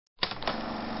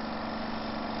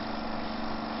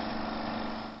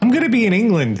going to be in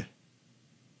England.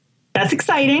 That's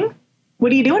exciting.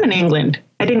 What are you doing in England?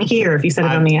 I didn't hear if you said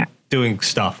it on the air. Doing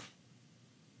stuff.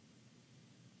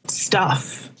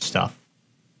 Stuff.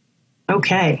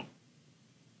 Okay.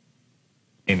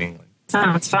 In England.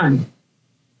 Sounds fun.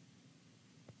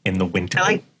 In the winter. I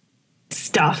like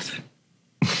stuff.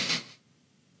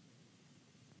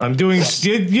 I'm doing it's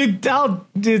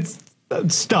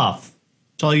stuff.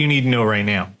 That's all you need to know right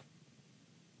now.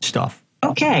 Stuff.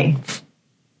 Okay.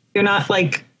 You're not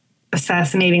like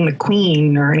assassinating the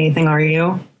queen or anything, are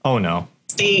you? Oh, no.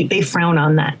 They frown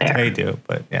on that there. They do,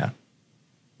 but yeah.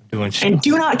 I'm doing stuff. And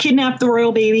do not kidnap the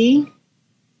royal baby.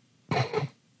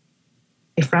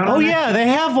 They frown on that. Yeah, they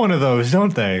have one of those,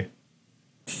 don't they?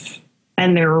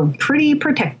 And they're pretty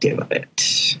protective of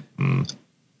it.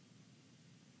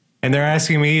 And they're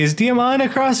asking me, is Diamanda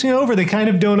crossing over? They kind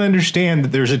of don't understand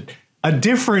that there's a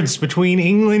difference between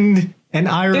England and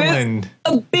Ireland.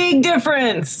 There's a big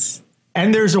difference.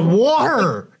 And there's a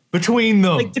war between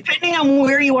them. Like, depending on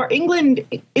where you are, England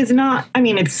is not, I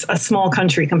mean, it's a small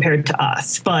country compared to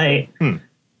us, but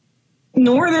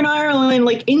Northern Ireland,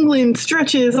 like England,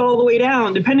 stretches all the way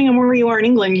down. Depending on where you are in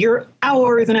England, you're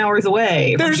hours and hours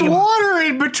away. There's water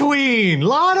in between. A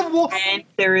lot of water. And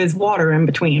there is water in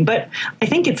between. But I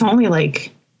think it's only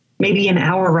like maybe an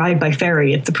hour ride by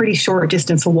ferry. It's a pretty short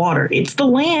distance of water. It's the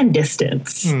land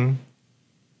distance.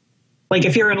 Like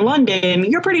if you're in London,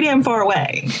 you're pretty damn far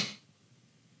away.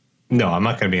 No, I'm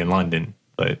not going to be in London,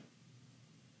 but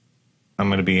I'm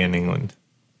going to be in England.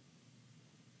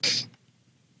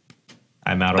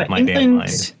 I'm out of my damn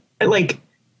mind. Like,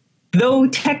 though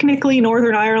technically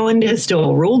Northern Ireland is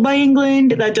still ruled by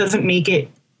England, that doesn't make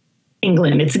it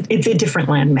England. It's a different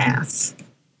land mass.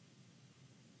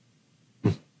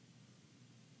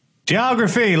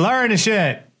 Geography, learn the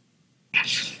shit.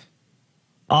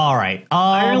 All right.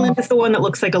 Ireland is the one that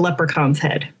looks like a leprechaun's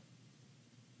head.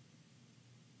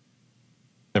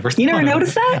 You never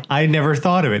noticed that? I never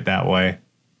thought of it that way.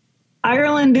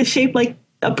 Ireland is shaped like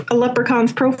a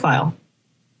leprechaun's profile.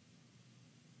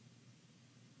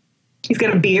 He's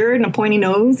got a beard and a pointy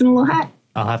nose and a little hat.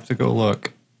 I'll have to go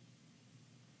look.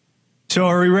 So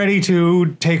are we ready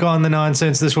to take on the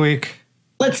nonsense this week?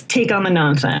 Let's take on the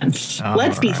nonsense.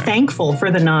 Let's be thankful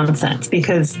for the nonsense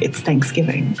because it's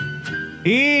Thanksgiving.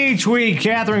 Each week,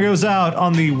 Catherine goes out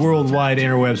on the worldwide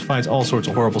interwebs, finds all sorts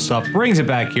of horrible stuff, brings it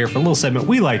back here for a little segment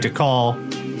we like to call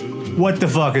What the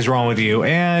Fuck is Wrong with You?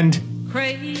 And,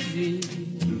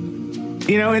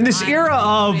 you know, in this era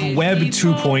of Web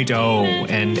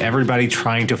 2.0 and everybody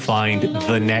trying to find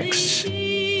the next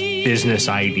business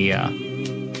idea,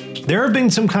 there have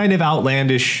been some kind of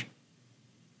outlandish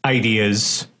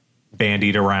ideas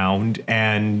bandied around,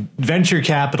 and venture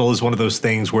capital is one of those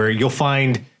things where you'll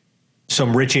find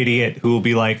some rich idiot who will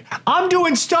be like, I'm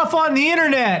doing stuff on the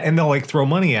internet, and they'll like throw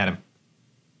money at him.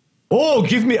 Oh,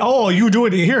 you do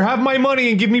it here, have my money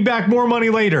and give me back more money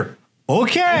later.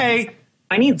 Okay.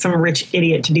 I need some rich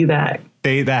idiot to do that.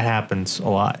 That happens a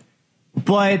lot.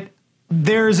 But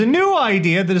there's a new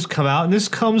idea that has come out, and this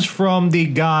comes from the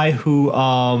guy who,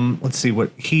 let's see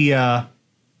what he,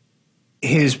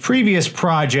 his previous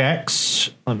projects,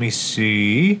 let me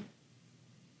see.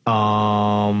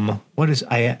 What is,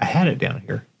 I had it down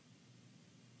here.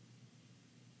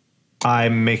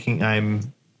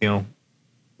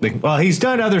 Well, he's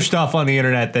done other stuff on the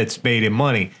internet that's made him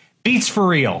money. Beats for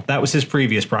Real. That was his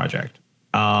previous project.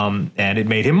 And it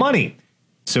made him money.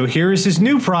 So here's his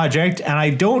new project. And I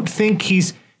don't think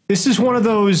this is one of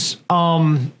those,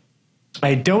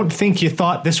 I don't think you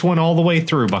thought this one all the way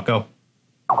through, bucko.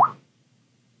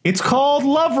 It's called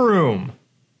Love Room.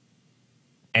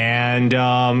 And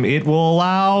it will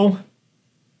allow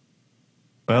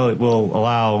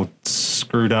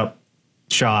screwed up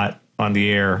shot on the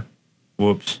air.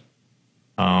 Whoops.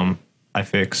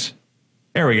 iFix.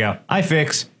 There we go.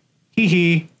 iFix. Hee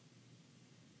hee.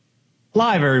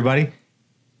 Live, everybody.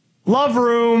 Love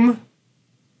Room.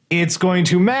 It's going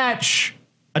to match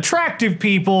attractive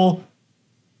people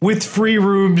with free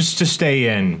rooms to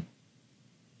stay in.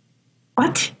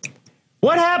 What?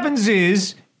 What happens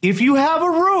is, if you have a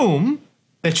room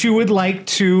that you would like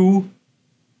to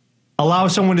allow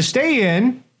someone to stay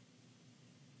in,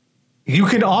 you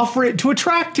can offer it to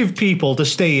attractive people to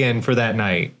stay in for that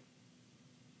night.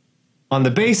 On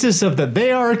the basis of that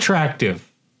they are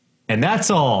attractive. And that's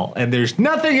all. And there's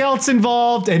nothing else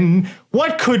involved. And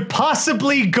what could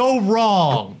possibly go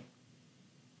wrong?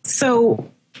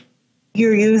 So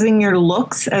you're using your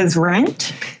looks as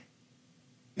rent?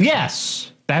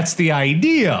 Yes, that's the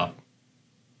idea.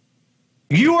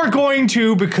 You are going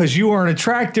to, because you are an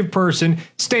attractive person,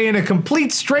 stay in a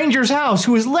complete stranger's house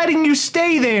who is letting you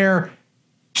stay there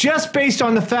just based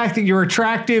on the fact that you're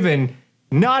attractive and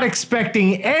not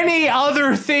expecting any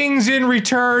other things in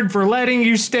return for letting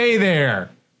you stay there.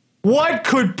 What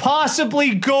could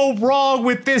possibly go wrong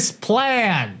with this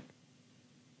plan?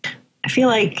 I feel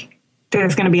like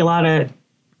there's going to be a lot of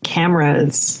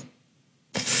cameras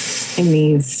in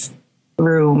these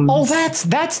rooms. Oh,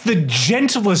 that's the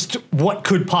gentlest what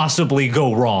could possibly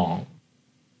go wrong.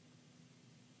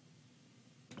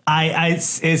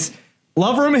 It's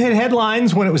Love Room hit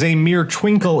headlines when it was a mere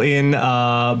twinkle in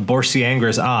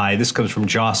Borsiangra's eye. This comes from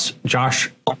Josh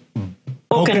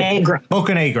Bocanegra.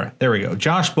 Bocanegra. There we go.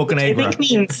 Josh Bocanegra. I think it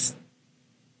means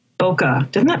Boca.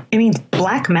 Doesn't it? It means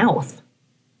black mouth.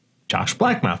 Josh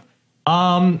Blackmouth.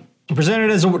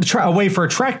 Presented as a way for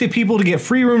attractive people to get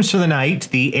free rooms for the night,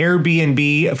 the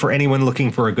Airbnb for anyone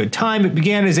looking for a good time. It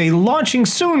began as a launching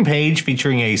soon page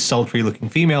featuring a sultry-looking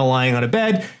female lying on a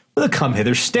bed with a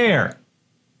come-hither stare,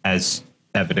 as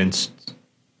evidenced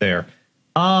there.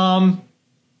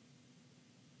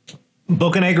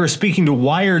 Bocanegra, speaking to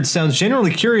Wired, sounds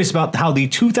generally curious about how the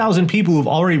 2,000 people who've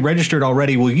already registered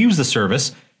will use the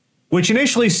service, which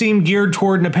initially seemed geared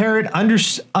toward an apparent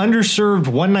underserved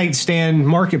one-night stand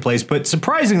marketplace, but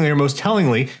surprisingly or most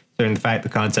tellingly, considering the fact the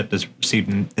concept is received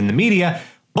in the media,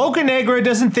 Bocanegra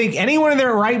doesn't think anyone in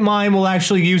their right mind will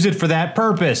actually use it for that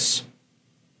purpose.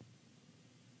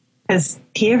 Has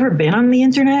he ever been on the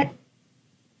internet?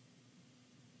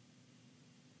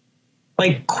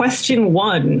 Like, question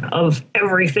one of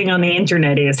everything on the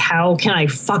internet is, how can I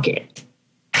fuck it?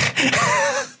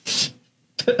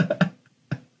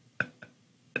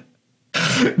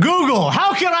 Google,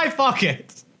 how can I fuck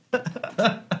it?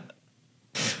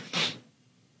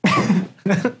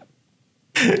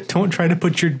 Don't try to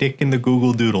put your dick in the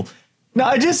Google Doodle.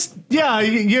 No,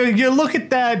 you look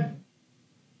at that.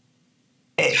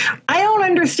 I don't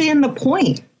understand the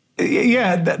point.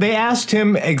 Yeah, they asked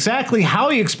him exactly how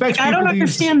he expects people to use. I don't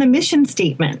understand the mission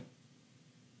statement.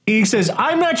 He says,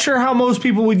 I'm not sure how most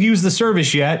people would use the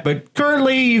service yet, but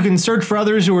currently you can search for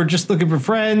others who are just looking for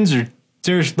friends or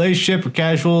serious relationship or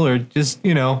casual or just,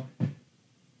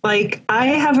 Like, I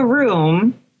have a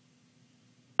room.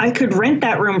 I could rent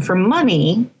that room for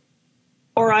money,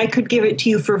 or I could give it to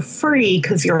you for free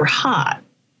because you're hot.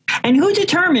 And who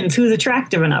determines who's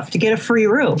attractive enough to get a free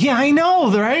room? Yeah, I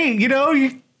know, right?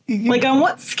 Like, on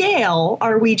what scale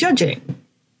are we judging?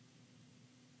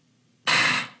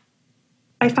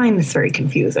 I find this very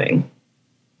confusing.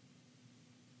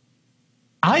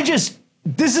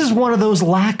 This is one of those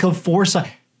lack of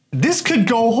foresight. This could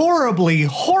go horribly,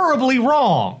 horribly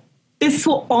wrong. This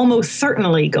will almost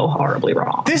certainly go horribly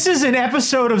wrong. This is an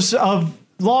episode of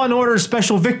Law and Order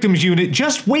Special Victims Unit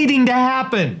just waiting to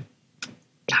happen.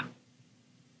 Yeah.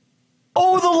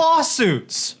 Oh, the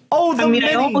lawsuits. Oh,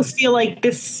 I almost feel like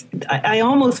this. I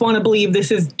almost want to believe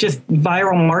this is just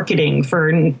viral marketing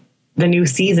for the new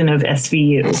season of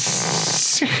SVU.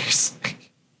 Seriously.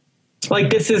 Like,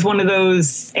 this is one of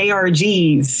those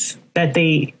ARGs that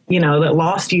that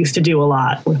Lost used to do a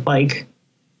lot with, like,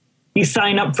 you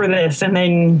sign up for this and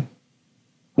then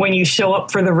when you show up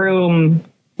for the room,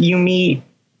 you meet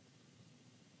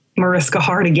Mariska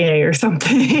Hargitay or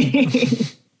something.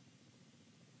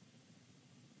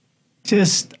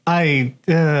 It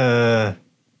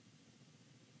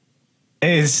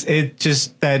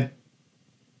just that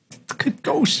it could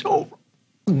go so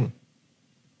wrong.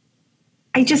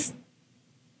 I just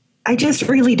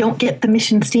really don't get the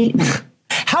mission statement.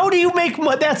 How do you make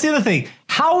money? That's the other thing.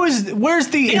 How is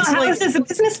this a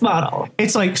business model?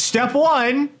 It's like step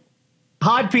 1,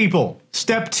 hot people.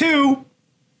 Step 2,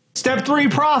 step 3,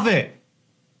 profit.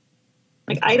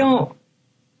 Like, I don't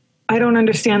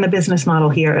understand the business model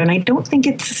here, and I don't think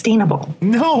it's sustainable.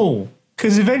 No,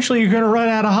 because eventually you're going to run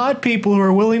out of hot people who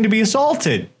are willing to be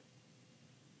assaulted.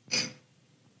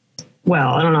 Well,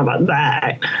 I don't know about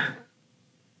that.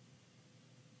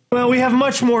 Well, we have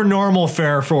much more normal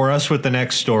fare for us with the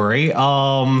next story.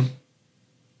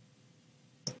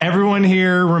 Everyone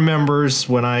here remembers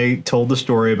when I told the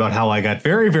story about how I got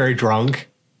very, very drunk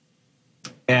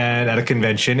and at a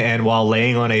convention, and while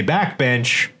laying on a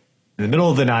backbench in the middle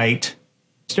of the night,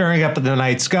 staring up at the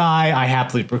night sky, I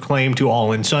happily proclaimed to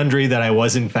all and sundry that I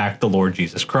was in fact the Lord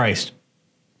Jesus Christ.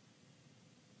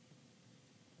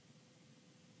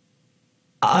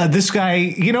 This guy,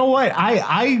 you know what?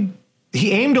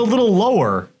 He aimed a little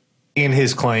lower in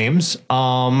his claims.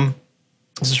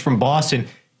 This is from Boston.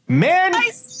 Man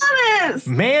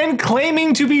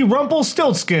claiming to be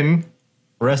Rumpelstiltskin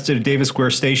arrested at Davis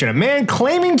Square Station. A man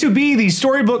claiming to be the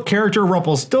storybook character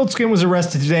Rumpelstiltskin was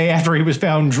arrested today after he was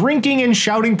found drinking and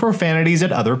shouting profanities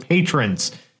at other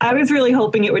patrons. I was really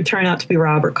hoping it would turn out to be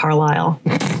Robert Carlyle.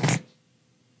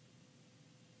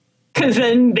 Because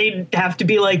then they'd have to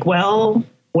be like, well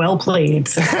played.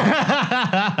 So.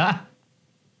 I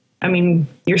mean,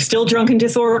 you're still drunk and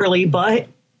disorderly, but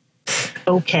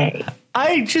okay.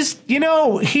 I just,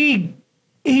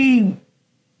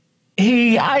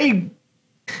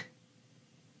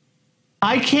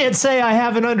 I can't say I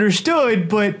haven't understood,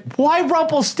 but why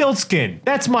Rumpelstiltskin?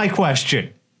 That's my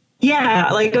question. Yeah,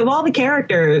 like of all the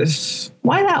characters,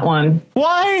 why that one?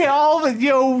 Why all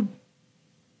the,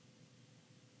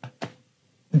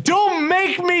 don't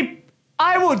make me,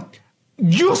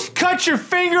 you cut your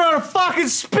finger on a fucking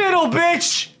spittle,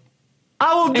 bitch.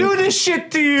 I will do this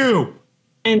shit to you.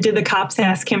 And did the cops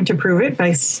ask him to prove it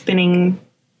by spinning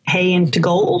hay into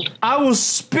gold? I will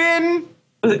spin.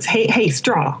 It's hay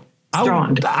straw.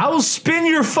 I will spin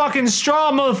your fucking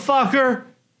straw, motherfucker.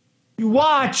 You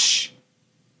watch.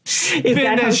 Spin Is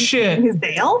that shit. His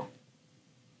bail?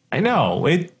 I know.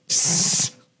 I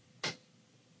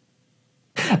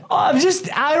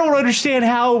don't understand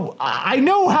how. I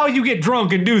know how you get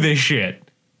drunk and do this shit.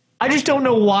 I just don't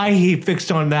know why he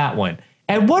fixed on that one.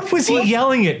 And what was he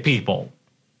yelling at people?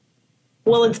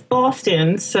 Well, it's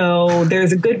Boston, so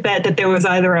there's a good bet that there was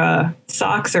either a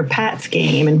Sox or Pats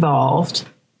game involved.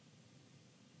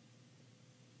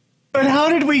 But how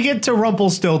did we get to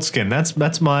Rumpelstiltskin?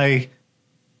 That's my.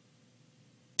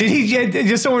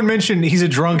 Did someone mention he's a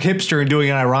drunk hipster and doing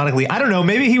it ironically? I don't know.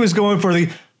 Maybe he was going for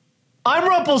I'm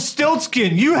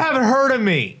Rumpelstiltskin. You haven't heard of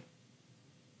me.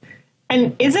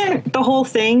 And isn't the whole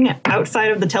thing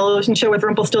outside of the television show with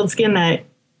Rumpelstiltskin that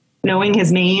knowing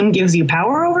his name gives you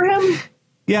power over him?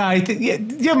 Yeah, I think.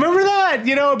 Yeah, remember that?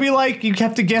 It'd be like you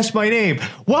have to guess my name.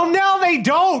 Well, now they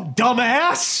don't,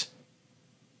 dumbass.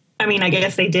 I mean, I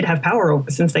guess they did have power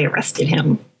over since they arrested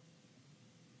him.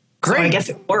 Great. So I guess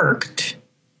it worked.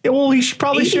 Yeah, well, he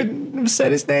probably shouldn't have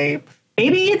said his name.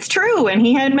 Maybe it's true, and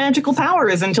he had magical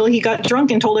powers until he got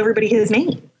drunk and told everybody his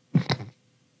name.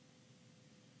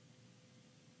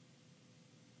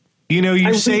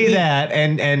 You say that,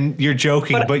 and you're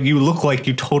joking, but you look like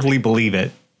you totally believe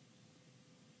it.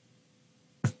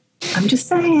 I'm just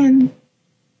saying.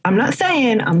 I'm not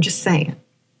saying. I'm just saying.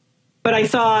 But I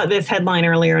saw this headline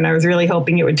earlier, and I was really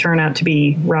hoping it would turn out to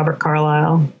be Robert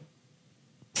Carlyle.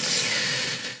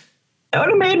 That would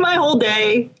have made my whole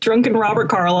day. Drunken Robert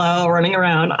Carlyle running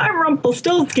around. I'm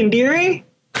Rumpelstiltskin, dearie.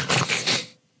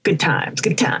 Good times,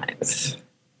 good times.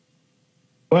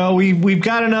 Well, we've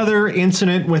got another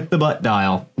incident with the butt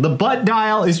dial. The butt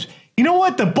dial is, you know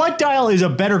what? The butt dial is a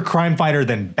better crime fighter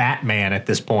than Batman at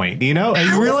this point. And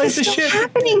you realize this shit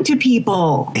happening to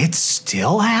people. It's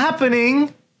still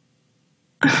happening.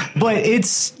 But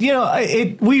it's,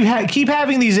 keep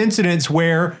having these incidents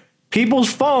where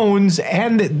people's phones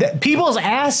and people's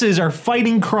asses are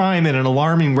fighting crime at an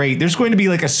alarming rate. There's going to be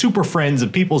like a Super Friends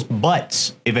of people's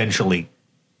butts eventually.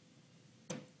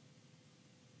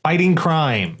 Fighting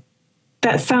crime.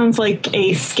 That sounds like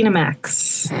a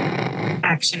Skinamax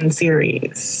action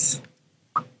series.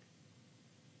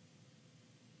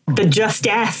 The Just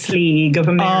Ass League of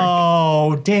America.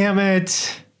 Oh, damn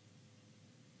it.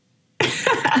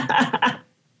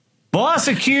 Boss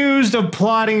accused of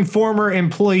plotting former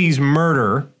employee's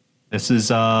murder. This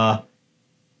isn't,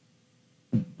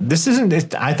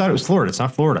 I thought it was Florida. It's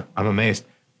not Florida. I'm amazed.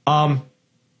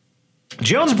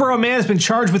 Jonesboro man has been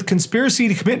charged with conspiracy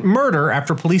to commit murder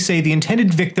after police say the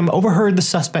intended victim overheard the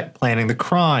suspect planning the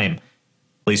crime.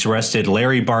 Police arrested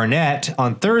Larry Barnett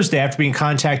on Thursday after being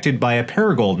contacted by a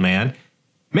Paragould man.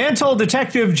 Man told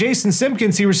Detective Jason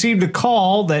Simpkins he received a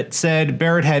call that said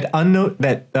Barrett had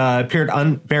unknowingly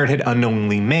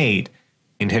made.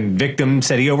 The intended victim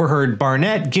said he overheard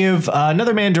Barnett give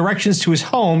another man directions to his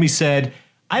home. He said,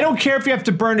 "I don't care if you have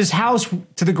to burn his house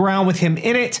to the ground with him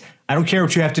in it. I don't care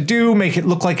what you have to do. Make it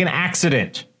look like an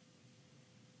accident."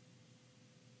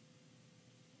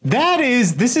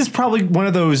 This is probably one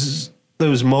of those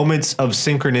moments of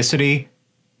synchronicity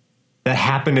that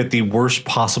happened at the worst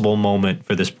possible moment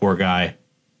for this poor guy.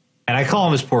 And I call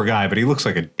him this poor guy, but he looks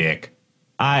like a dick.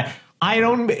 I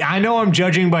know I'm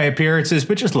judging by appearances,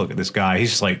 but just look at this guy.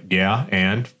 He's just like, yeah,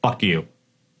 and fuck you.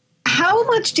 How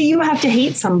much do you have to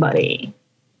hate somebody?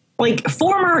 Like,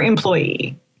 former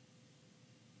employee.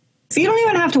 So you don't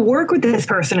even have to work with this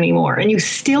person anymore. And you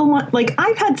still want, like,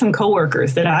 I've had some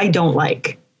coworkers that I don't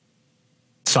like.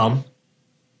 Some.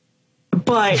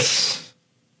 But,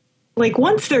 like,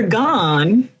 once they're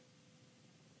gone,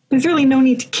 there's really no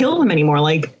need to kill them anymore.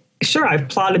 Like, sure, I've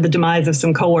plotted the demise of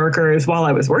some coworkers while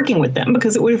I was working with them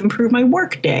because it would have improved my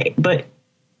work day. But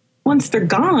once they're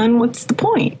gone, what's the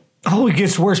point? Oh, it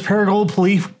gets worse. Paragould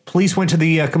police went to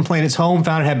the complainant's home,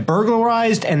 found it had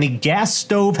burglarized, and the gas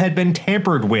stove had been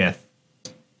tampered with.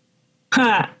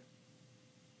 Ha!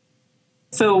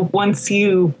 So once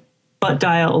you butt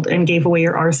dialed and gave away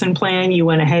your arson plan, you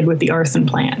went ahead with the arson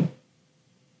plan.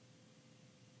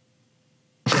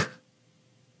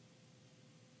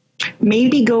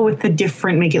 Maybe go with the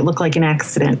different, make it look like an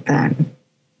accident then.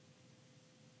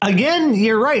 Again,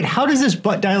 you're right. How does this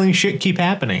butt dialing shit keep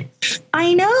happening?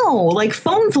 I know. Like,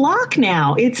 phones lock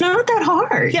now. It's not that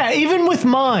hard. Yeah, even with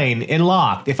mine and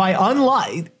locked, if I unlock,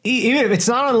 even if it's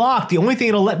not unlocked, the only thing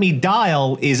it'll let me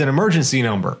dial is an emergency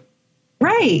number.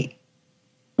 Right.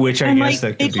 Which I guess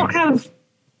that could they be. don't have,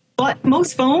 but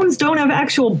most phones don't have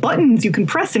actual buttons you can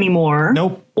press anymore.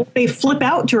 Nope. Or they flip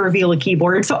out to reveal a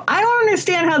keyboard. So I don't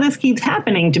understand how this keeps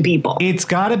happening to people. It's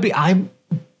got to be.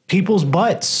 People's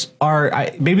butts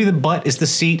are. Maybe the butt is the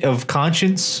seat of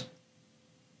conscience,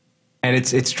 and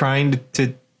it's trying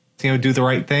to do the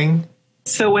right thing.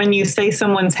 So when you say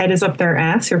someone's head is up their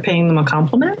ass, you're paying them a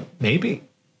compliment? Maybe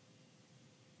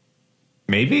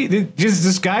just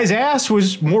this guy's ass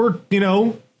was more.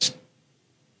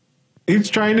 It's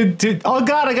trying to. Oh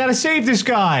God, I gotta save this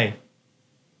guy.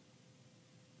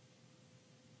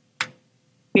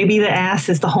 Maybe the ass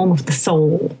is the home of the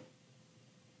soul.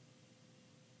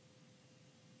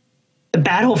 The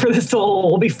battle for the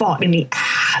soul will be fought in the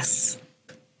ass.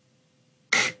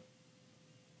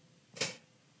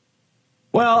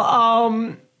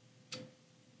 Well,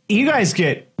 you guys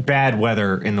get bad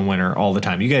weather in the winter all the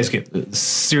time. You guys get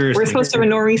seriously. We're supposed to have a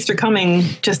nor'easter coming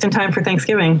just in time for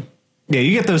Thanksgiving. Yeah,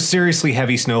 you get those seriously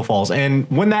heavy snowfalls,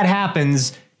 and when that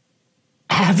happens,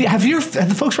 have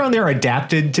the folks around there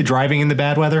adapted to driving in the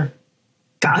bad weather?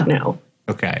 God, no.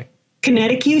 Okay.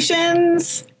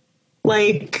 Connecticutians,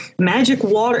 like magic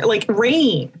water, like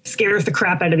rain scares the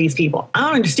crap out of these people. I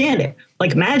don't understand it.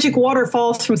 Like magic water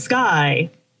falls from sky.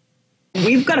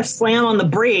 We've got to slam on the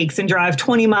brakes and drive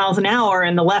 20 miles an hour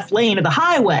in the left lane of the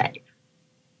highway.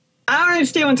 I don't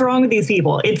understand what's wrong with these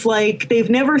people. It's like they've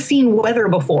never seen weather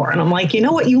before. And I'm like, you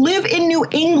know what? You live in New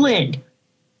England.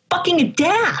 Fucking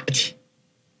adapt.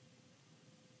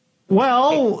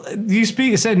 Well, you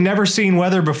said never seen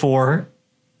weather before.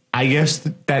 I guess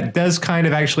that does kind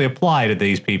of actually apply to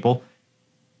these people.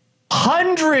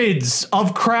 Hundreds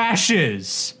of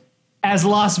crashes as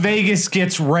Las Vegas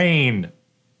gets rain.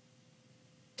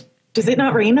 Does it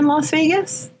not rain in Las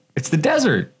Vegas? It's the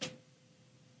desert.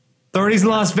 Authorities in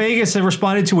Las Vegas have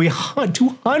responded to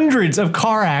hundreds of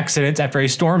car accidents after a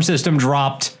storm system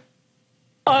dropped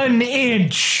an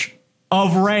inch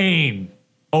of rain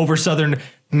over southern,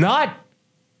 not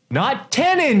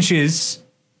 10 inches,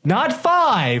 not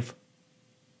 5,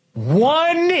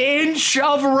 1 inch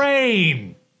of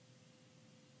rain.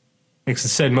 Nixon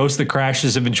said most of the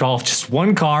crashes have involved just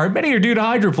one car. Many are due to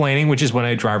hydroplaning, which is when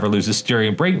a driver loses steering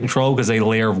and brake control because a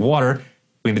layer of water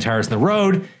between the tires and the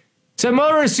road. Some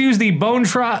motorists use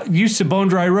used to bone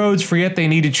dry roads, forget they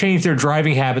need to change their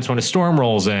driving habits when a storm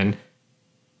rolls in.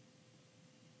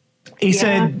 He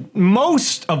said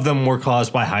most of them were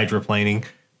caused by hydroplaning.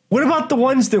 What about the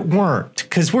ones that weren't?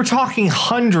 Because we're talking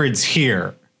hundreds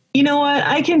here. You know what?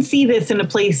 I can see this in a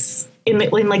place in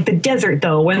like the desert,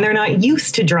 though, when they're not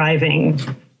used to driving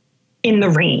in the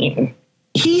rain.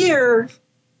 Here,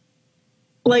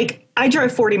 like, I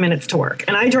drive 40 minutes to work,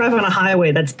 and I drive on a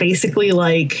highway that's basically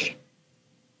like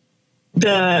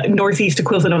the Northeast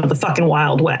equivalent of the fucking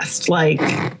Wild West. Like,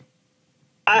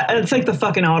 it's like the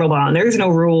fucking Autobahn. There's no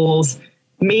rules.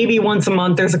 Maybe once a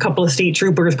month there's a couple of state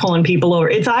troopers pulling people over.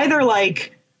 It's either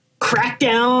like crack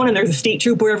down and there's a state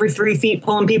trooper every 3 feet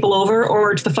pulling people over,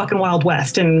 or it's the fucking Wild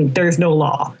West and there's no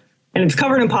law. And it's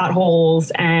covered in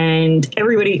potholes, and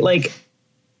everybody, like,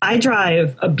 I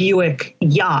drive a Buick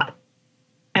Yacht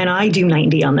and I do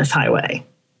 90 on this highway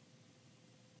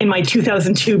in my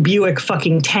 2002 Buick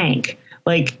fucking tank.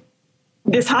 Like,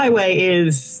 this highway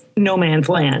is no man's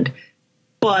land.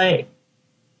 But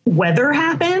weather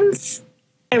happens,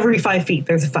 every 5 feet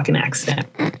there's a fucking accident.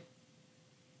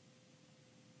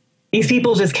 These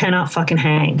people just cannot fucking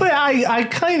hang. But I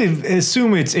kind of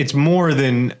assume it's more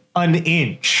than an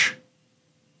inch.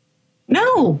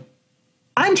 No.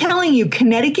 I'm telling you,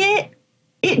 Connecticut,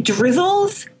 it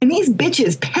drizzles and these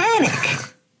bitches panic.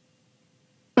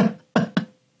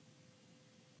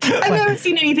 I've never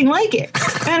seen anything like it.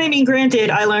 And I mean, granted,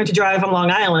 I learned to drive on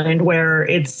Long Island where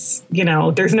it's,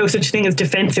 there's no such thing as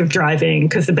defensive driving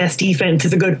because the best defense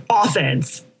is a good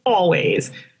offense, always.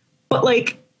 But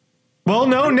like... Well,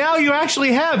 no, now you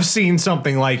actually have seen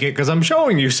something like it because I'm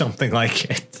showing you something like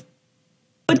it.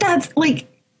 But that's like...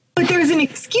 But there's an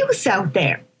excuse out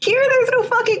there. Here, there's no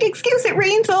fucking excuse. It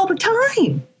rains all the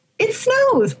time. It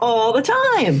snows all the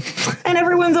time. And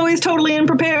everyone's always totally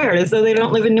unprepared as though they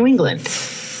don't live in New England.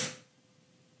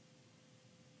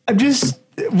 I'm just,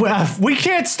 Well, we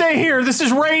can't stay here. This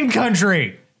is rain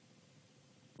country.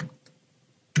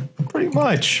 Pretty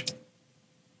much.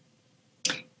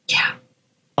 Yeah.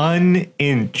 An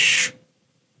inch.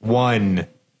 One.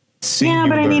 Singular. Yeah,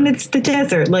 but I mean, it's the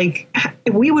desert. Like,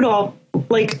 we would all,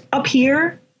 like, up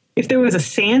here, if there was a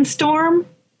sandstorm,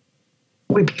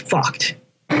 we'd be fucked.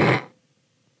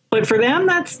 But for them,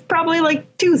 that's probably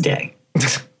like Tuesday.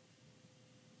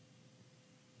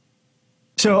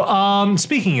 So,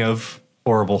 speaking of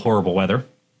horrible weather,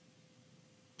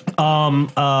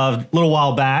 a little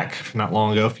while back, not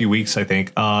long ago, a few weeks, I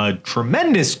think, a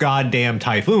tremendous goddamn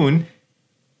typhoon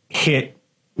hit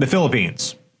the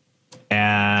Philippines.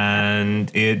 And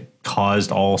it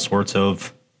caused all sorts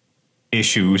of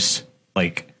issues,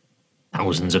 like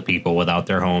thousands of people without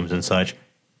their homes and such.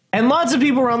 And lots of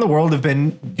people around the world have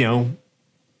been,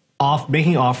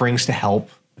 making offerings to help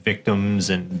victims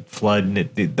and flood.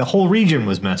 And the whole region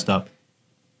was messed up.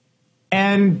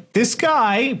 And this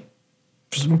guy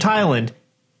from Thailand,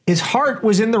 his heart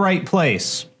was in the right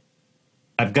place.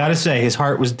 I've got to say, his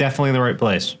heart was definitely in the right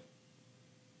place.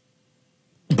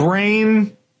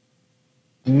 Brain,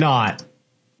 not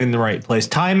in the right place.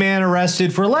 Thai man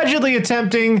arrested for allegedly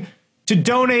attempting to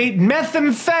donate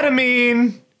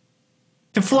methamphetamine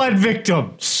to flood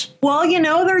victims. Well,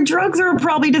 their drugs are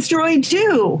probably destroyed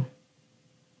too.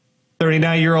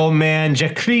 39-year-old man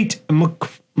Jakrit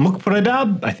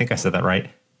Mukpradab, I think I said that right,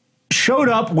 showed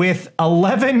up with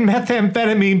 11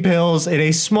 methamphetamine pills in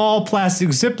a small plastic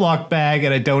Ziploc bag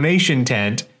at a donation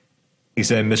tent. He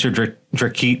said Mr.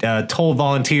 Drakit told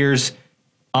volunteers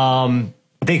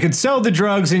they could sell the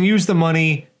drugs and use the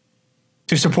money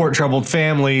to support troubled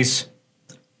families.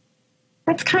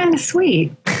 That's kind of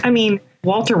sweet. I mean,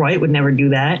 Walter White would never do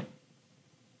that.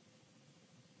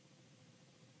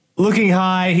 Looking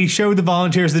high, he showed the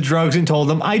volunteers the drugs and told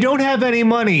them, "I don't have any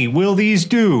money. Will these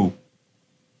do?"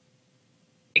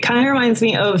 It kind of reminds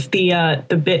me of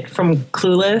the bit from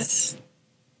Clueless.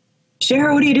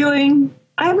 Shara, what are you doing?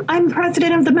 I'm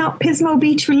president of the Mount Pismo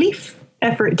Beach Relief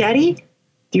Effort, Daddy.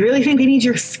 Do you really think we need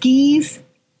your skis?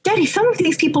 Daddy, some of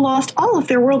these people lost all of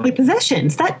their worldly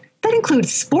possessions. That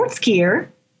includes sports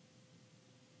gear.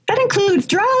 That includes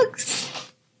drugs.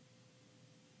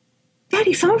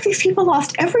 Daddy, some of these people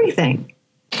lost everything.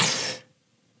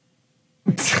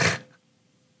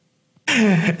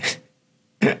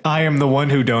 I am the one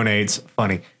who donates.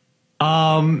 Funny.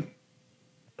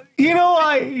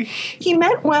 He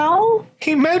meant well.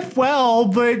 He meant well,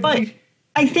 but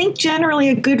I think generally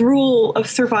a good rule of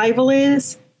survival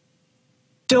is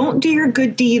don't do your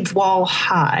good deeds while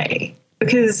high,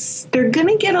 because they're going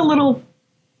to get a little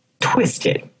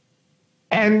twisted.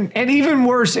 And even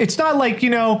worse, it's not like,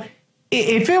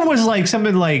 if it was like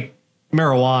something like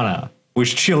marijuana,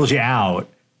 which chills you out,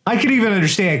 I could even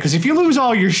understand, because if you lose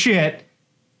all your shit,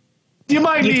 you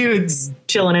might need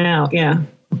chilling out, yeah.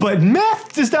 But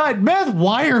meth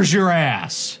wires your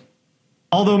ass.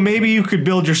 Although maybe you could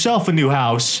build yourself a new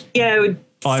house. Yeah, it would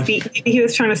he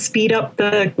was trying to speed up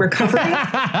the recovery.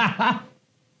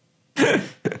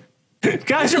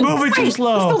 Guys are moving too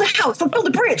slow. Let's build a house. Let's build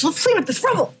a bridge. Let's clean up this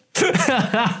rubble.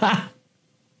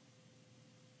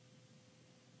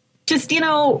 Just,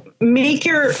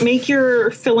 make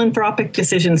your philanthropic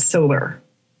decisions sober.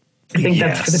 I think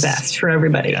that's for the best for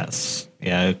everybody. Yes.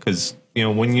 Yeah, because,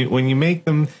 when you make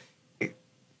them,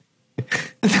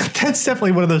 that's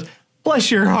definitely one of those, bless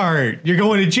your heart. You're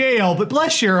going to jail, but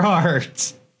bless your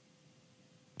heart.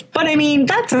 But I mean,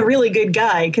 that's a really good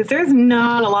guy, because there's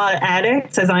not a lot of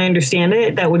addicts, as I understand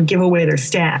it, that would give away their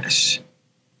stash.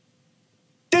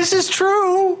 This is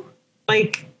true.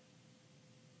 Like,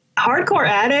 hardcore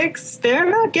addicts, they're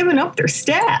not giving up their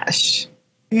stash.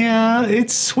 Yeah,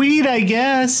 it's sweet, I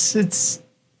guess. It's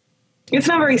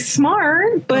not very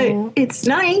smart, but it's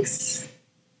nice.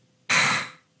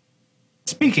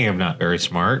 Speaking of not very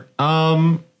smart,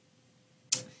 there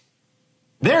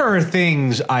are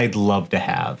things I'd love to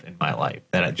have in my life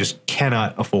that I just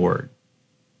cannot afford.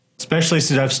 Especially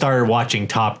since I've started watching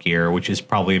Top Gear, which is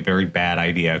probably a very bad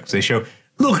idea, because they show,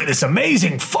 look at this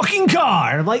amazing fucking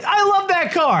car. And I'm like, I love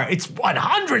that car. It's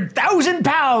 100,000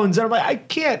 pounds. And I'm like, I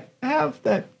can't have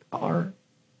that car.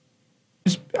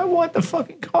 I want the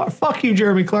fucking car. Fuck you,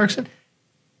 Jeremy Clarkson.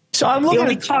 So I'm looking. The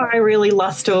only car I really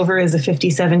lust over is a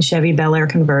 '57 Chevy Bel Air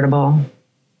convertible.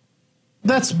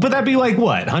 But that'd be like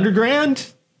what, 100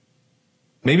 grand?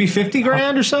 Maybe 50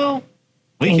 grand or so?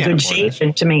 In good shape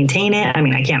and to maintain it. I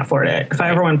mean, I can't afford it. If I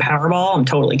ever win Powerball, I'm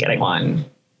totally getting one.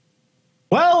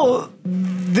 Well,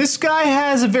 this guy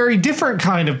has a very different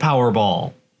kind of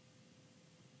Powerball.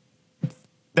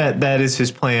 That is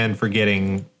his plan for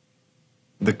getting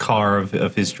the car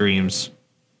of his dreams.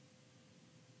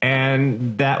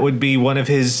 And that would be one of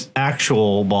his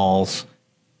actual balls.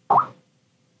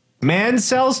 Man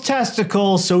sells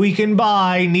testicles so he can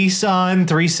buy Nissan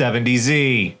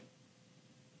 370Z.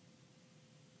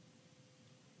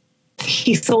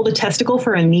 He sold a testicle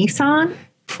for a Nissan?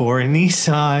 For a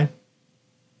Nissan.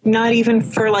 Not even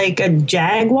for like a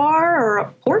Jaguar or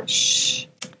a Porsche?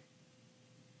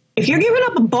 If you're giving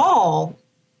up a ball,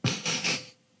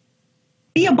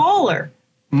 be a baller.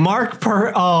 I'm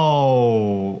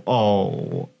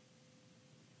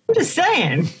just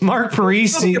saying. Mark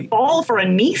Parisi. A ball for a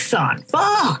Nissan.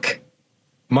 Fuck.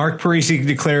 Mark Parisi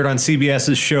declared on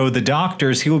CBS's show The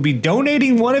Doctors he will be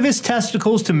donating one of his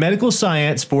testicles to medical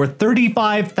science for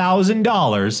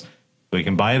 $35,000 so he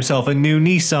can buy himself a new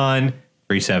Nissan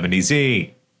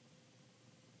 370Z.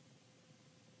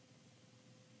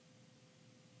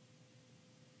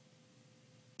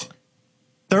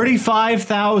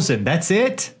 $35,000. That's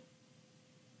it?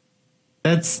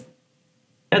 That's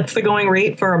the going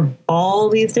rate for a ball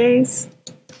these days?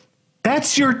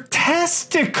 That's your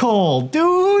testicle,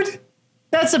 dude.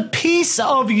 That's a piece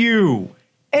of you.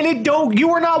 And you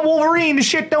are not Wolverine. The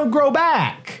shit don't grow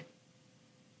back.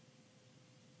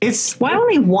 Why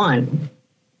only one?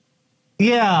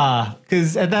 Yeah,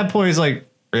 because at that point it's like,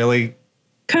 really?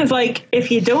 Because like, if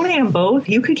you donate them both,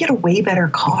 you could get a way better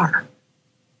car.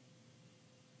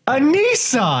 A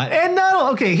Nissan. And no,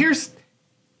 okay,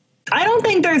 I don't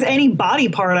think there's any body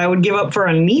part I would give up for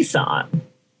a Nissan.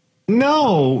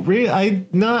 No, really,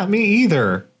 not me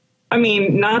either. I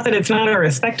mean, not that it's not a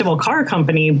respectable car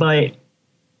company, but...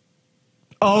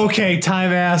 Okay,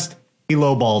 time asked. He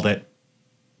lowballed it.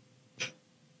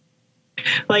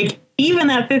 Like, even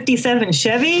that 57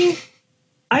 Chevy,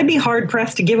 I'd be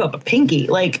hard-pressed to give up a Pinky.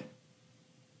 Like,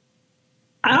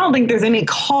 I don't think there's any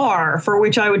car for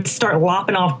which I would start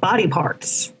lopping off body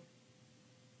parts.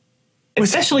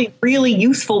 Especially really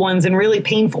useful ones in really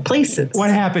painful places. What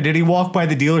happened? Did he walk by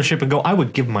the dealership and go, I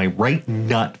would give my right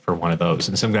nut for one of those?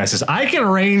 And some guy says, I can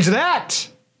arrange that.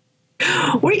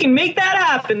 We can make that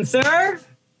happen, sir.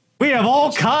 We have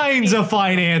all kinds of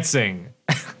financing.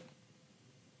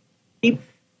 Do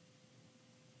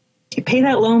you pay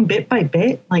that loan bit by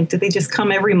bit? Like, do they just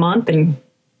come every month and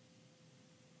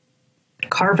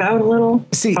carve out a little?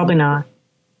 See, probably not.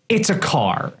 It's a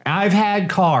car. I've had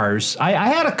cars. I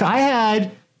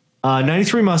had a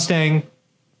 93 Mustang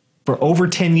for over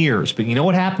 10 years. But you know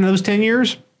what happened in those 10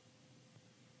 years?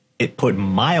 It put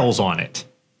miles on it.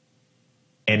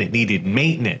 And it needed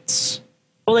maintenance.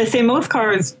 Well, they say most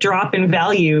cars drop in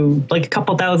value like a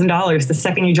couple $1,000s the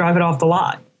second you drive it off the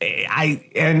lot. I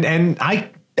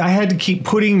had to keep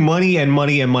putting money in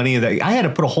that. I had to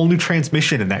put a whole new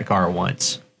transmission in that car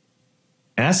once.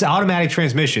 And that's the automatic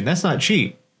transmission. That's not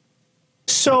cheap.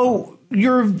 So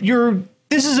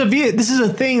this is a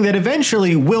thing that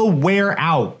eventually will wear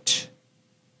out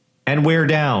and wear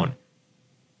down.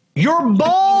 Your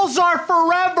balls are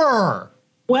forever.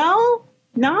 Well,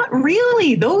 not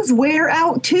really. Those wear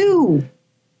out too.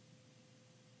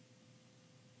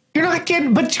 You're not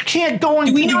getting, but you can't go and...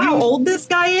 Do we know how old this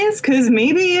guy is? Because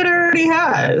maybe it already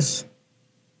has.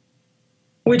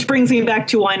 Which brings me back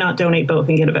to why not donate both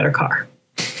and get a better car.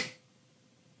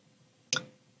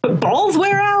 But balls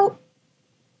wear out.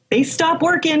 They stop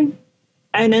working.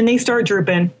 And then they start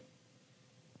drooping.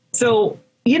 So,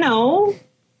 they're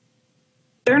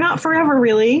not forever,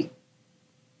 really.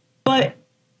 But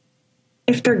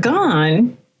if they're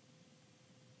gone...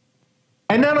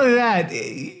 And not only that,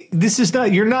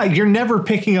 you're never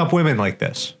picking up women like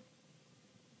this.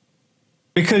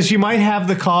 Because you might have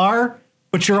the car,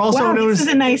 but you're also this is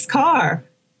a nice car.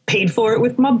 Paid for it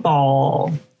with my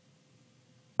ball.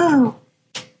 Oh.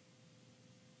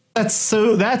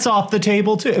 That's off the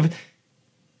table too.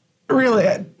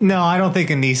 Really, no, I don't think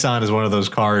a Nissan is one of those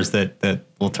cars that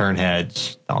will turn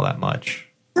heads all that much.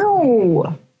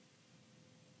 No.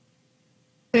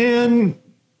 And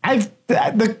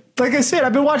like I said,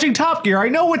 I've been watching Top Gear. I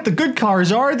know what the good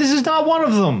cars are. This is not one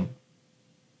of them.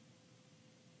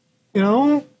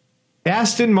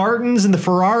 Aston Martins and the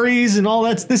Ferraris and all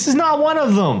that. This is not one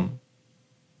of them.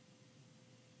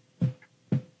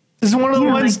 This is one of the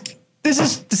ones. This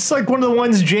is like one of the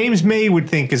ones James May would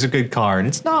think is a good car, and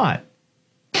it's not.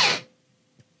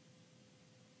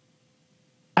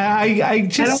 I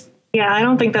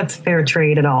don't think that's fair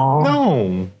trade at all.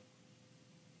 No.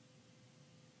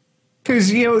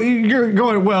 Because, you're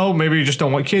going, well, maybe you just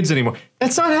don't want kids anymore.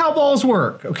 That's not how balls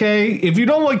work, okay? If you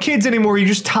don't want kids anymore, you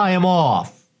just tie them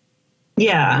off.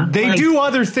 Yeah. They do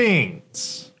other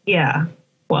things. Yeah.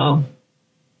 Well.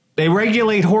 They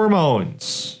regulate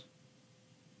hormones.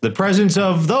 The presence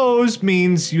of those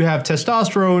means you have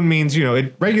testosterone, means, you know,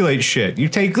 it regulates shit. You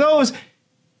take those,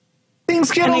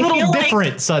 things get a little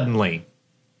different suddenly.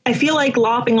 I feel like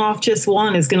lopping off just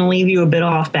one is going to leave you a bit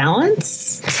off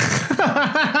balance.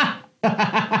 I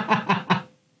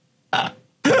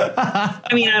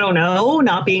mean, I don't know,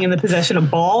 not being in the possession of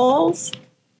balls,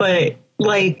 but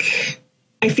like,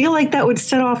 I feel like that would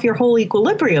set off your whole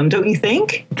equilibrium, don't you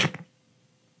think?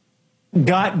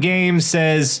 Got Game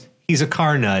says he's a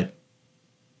car nut.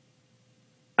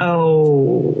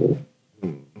 Oh.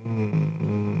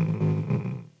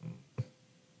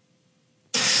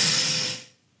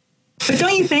 But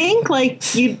don't you think,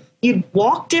 like, you'd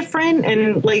walk different,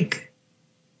 and like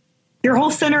your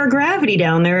whole center of gravity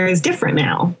down there is different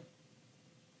now.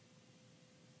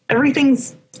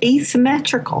 Everything's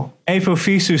asymmetrical.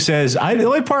 Apofisu says, the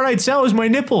only part I'd sell is my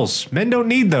nipples. Men don't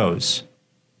need those.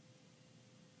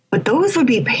 But those would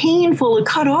be painful to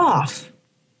cut off.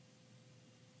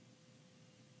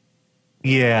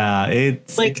 Yeah,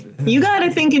 it's... Like, you got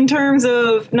to think in terms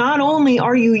of not only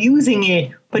are you using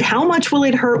it, but how much will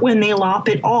it hurt when they lop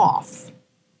it off?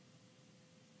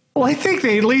 Well, I think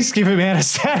they at least give him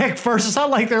anesthetic first. It's not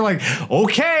like they're like,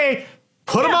 okay,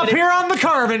 put him up here on the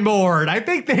carving board. I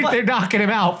think they're knocking him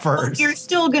out first. You're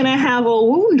still going to have a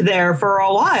wound there for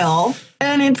a while,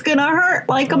 and it's going to hurt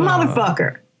like a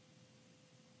motherfucker.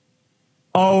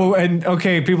 Oh, and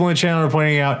okay, people in the channel are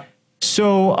pointing out.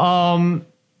 So,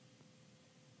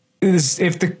 is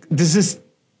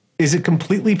it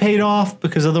completely paid off?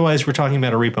 Because otherwise, we're talking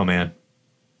about a Repo Man.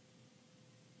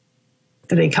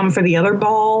 Do they come for the other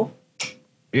ball?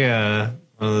 Yeah.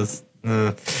 I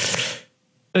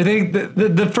think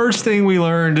the first thing we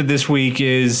learned this week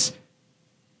is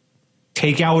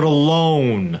take out a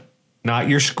loan, not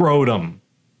your scrotum.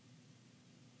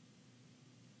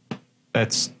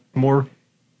 That's more...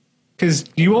 Because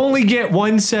you only get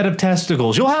one set of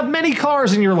testicles. You'll have many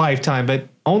cars in your lifetime, but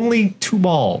only 2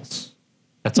 balls.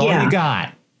 That's all you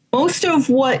got. Most of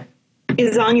what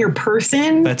is on your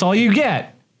person... That's all you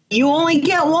get. You only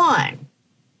get one.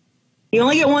 You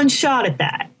only get one shot at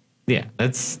that. Yeah,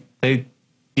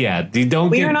 you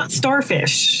don't We are not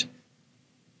starfish.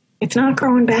 It's not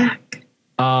growing back.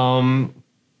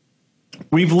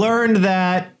 We've learned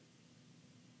that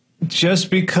just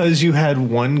because you had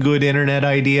one good internet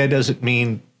idea doesn't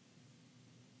mean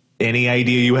any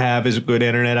idea you have is a good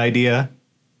internet idea.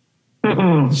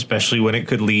 Especially when it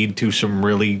could lead to some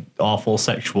really awful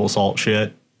sexual assault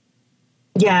shit.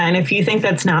 Yeah, and if you think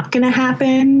that's not going to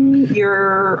happen,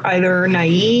 you're either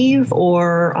naive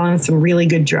or on some really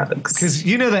good drugs. Because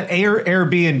you know that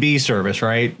Airbnb service,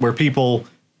 right? Where people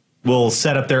will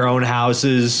set up their own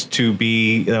houses to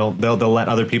be, they'll let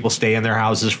other people stay in their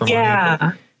houses for money.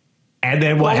 Yeah. And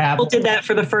then what happened? People did that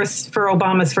for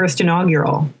Obama's first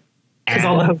inaugural because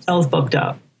all the hotels booked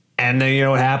up. And then you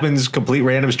know what happens? Complete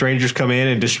random strangers come in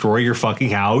and destroy your fucking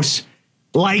house.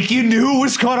 Like you knew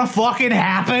was gonna fucking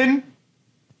happen.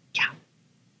 Yeah.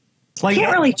 Like, you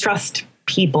can't really trust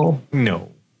people. No,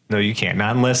 you can't.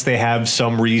 Not unless they have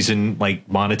some reason, like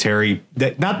monetary.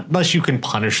 Not unless you can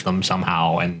punish them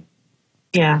somehow. And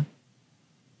yeah.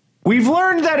 We've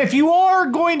learned that if you are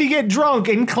going to get drunk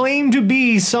and claim to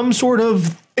be some sort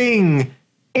of thing,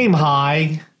 aim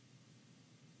high.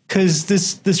 Because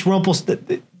this Rumpels,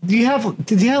 did you have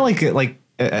like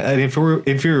an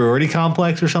inferiority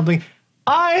complex or something?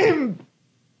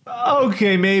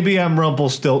 Maybe I'm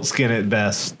Rumpelstiltskin at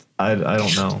best. I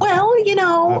don't know. Well, you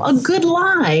know, a good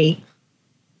lie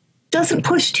doesn't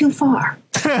push too far.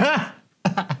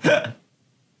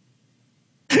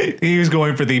 He was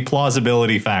going for the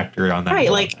plausibility factor on that.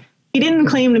 Right, like he didn't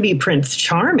claim to be Prince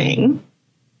Charming.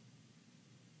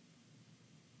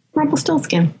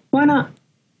 Rumpelstiltskin. Why not?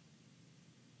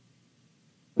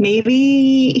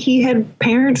 Maybe he had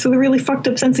parents with a really fucked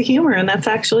up sense of humor, and that's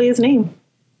actually his name.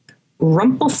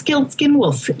 Rumpelstiltskin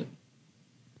Wilson.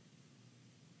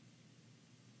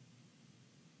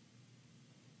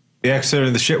 Yeah,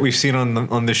 considering the shit we've seen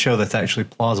on this show, that's actually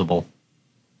plausible.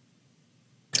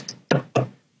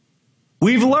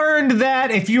 We've learned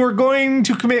that if you are going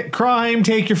to commit crime,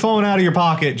 take your phone out of your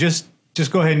pocket. Just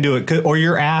go ahead and do it, or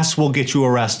your ass will get you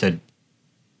arrested.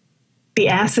 The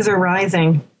asses are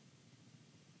rising.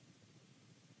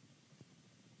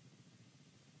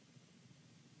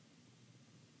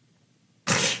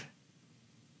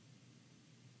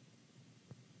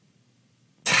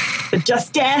 The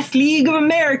Justice League of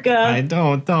America. I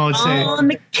don't say on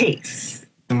the case.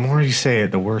 The more you say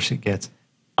it, the worse it gets.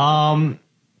 You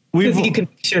can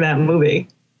picture that movie.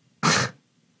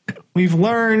 We've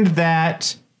learned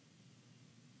that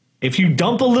if you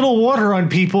dump a little water on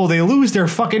people, they lose their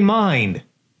fucking mind.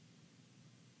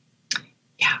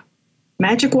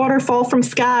 Magic waterfall from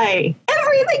sky.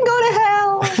 Everything go to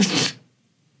hell.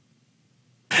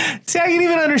 See, I can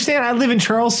even understand. I live in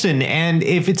Charleston, and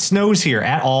if it snows here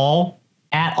at all,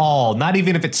 not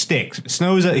even if it sticks, if it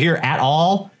snows here at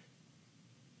all,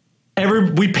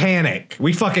 we panic.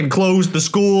 We fucking close the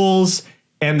schools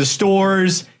and the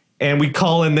stores, and we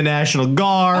call in the National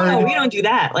Guard. Oh, no, we don't do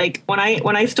that. Like when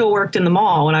I still worked in the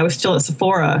mall, when I was still at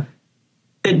Sephora,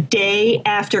 the day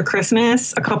after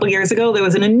Christmas, a couple years ago, there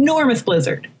was an enormous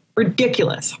blizzard.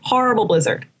 Ridiculous, horrible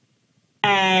blizzard.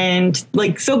 And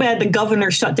like so bad, the governor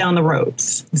shut down the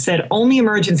roads. Said only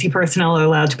emergency personnel are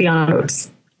allowed to be on roads.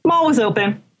 Mall was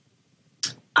open.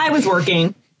 I was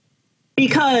working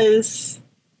because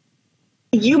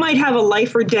you might have a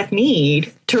life or death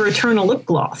need to return a lip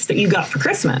gloss that you got for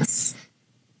Christmas.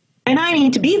 And I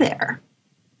need to be there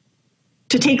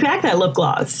to take back that lip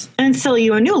gloss and sell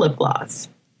you a new lip gloss.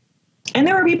 And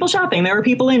there were people shopping. There were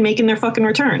people in making their fucking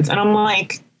returns. And I'm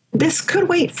like, this could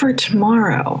wait for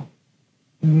tomorrow.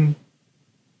 Mm-hmm.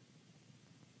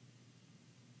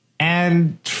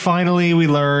 And finally, we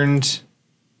learned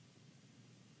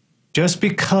just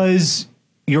because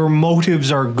your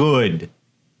motives are good,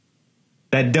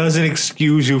 that doesn't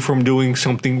excuse you from doing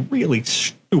something really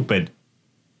stupid.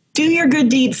 Do your good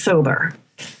deeds sober.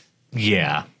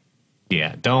 Yeah.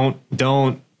 Don't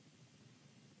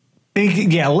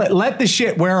think. Yeah. Let the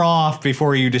shit wear off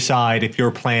before you decide if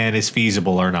your plan is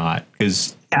feasible or not.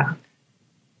 Because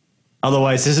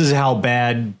otherwise, this is how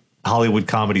bad Hollywood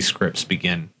comedy scripts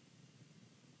begin.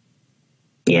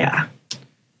 Yeah.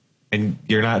 And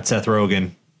you're not Seth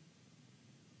Rogen.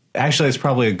 Actually, it's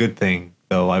probably a good thing,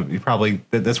 though.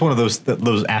 That's one of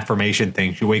those affirmation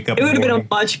things. You wake up. It would have been a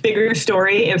much bigger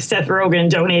story if Seth Rogen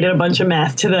donated a bunch of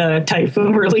meth to the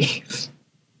typhoon relief.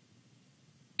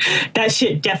 That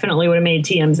shit definitely would have made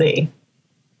TMZ.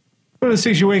 One of the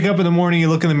things, you wake up in the morning, you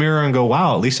look in the mirror and go,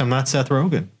 "Wow, at least I'm not Seth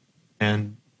Rogen,"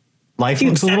 and life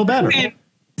looks a little better.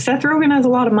 Seth Rogen has a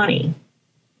lot of money.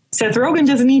 Seth Rogen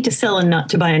doesn't need to sell a nut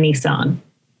to buy a Nissan.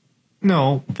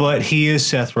 No, but he is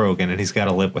Seth Rogen, and he's got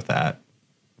to live with that.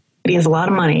 But he has a lot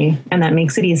of money, and that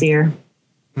makes it easier.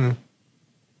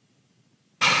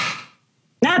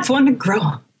 That's one to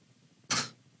grow.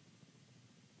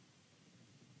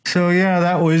 So, yeah,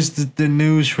 that was the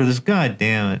news for this. God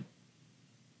damn it.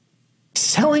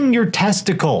 Selling your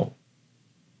testicle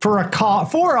for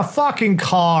a fucking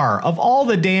car, of all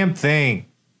the damn thing.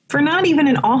 For not even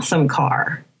an awesome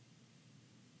car.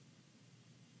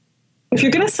 If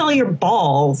you're going to sell your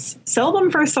balls, sell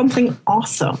them for something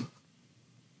awesome.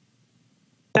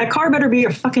 That car better be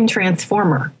a fucking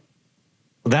transformer.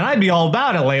 Then I'd be all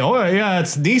about it. Like, oh, yeah,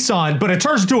 it's Nissan, but it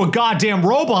turns into a goddamn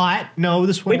robot. No,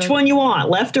 this one. Which one you want,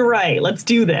 left or right? Let's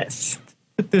do this.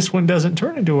 But this one doesn't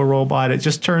turn into a robot. It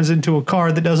just turns into a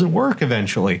car that doesn't work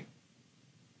eventually.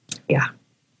 Yeah.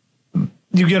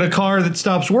 You get a car that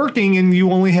stops working and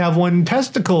you only have one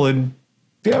testicle. And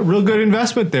yeah, real good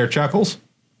investment there, Chuckles.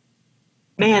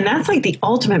 Man, that's like the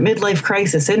ultimate midlife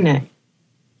crisis, isn't it?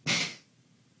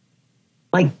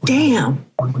 Like, damn,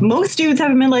 most dudes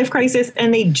have a midlife crisis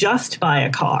and they just buy a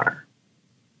car.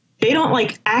 They don't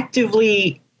like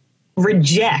actively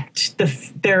reject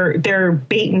their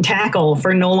bait and tackle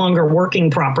for no longer working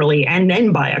properly and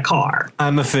then buy a car.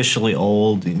 I'm officially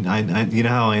old. I you know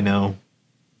how I know?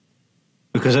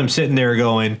 Because I'm sitting there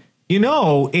going,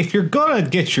 if you're going to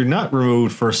get your nut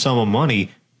removed for a sum of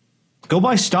money, go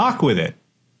buy stock with it.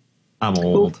 I'm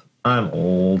old. Ooh. I'm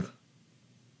old.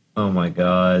 Oh my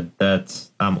God,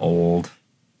 I'm old.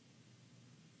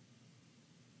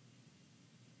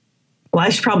 Well, I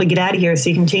should probably get out of here so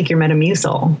you can take your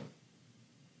Metamucil.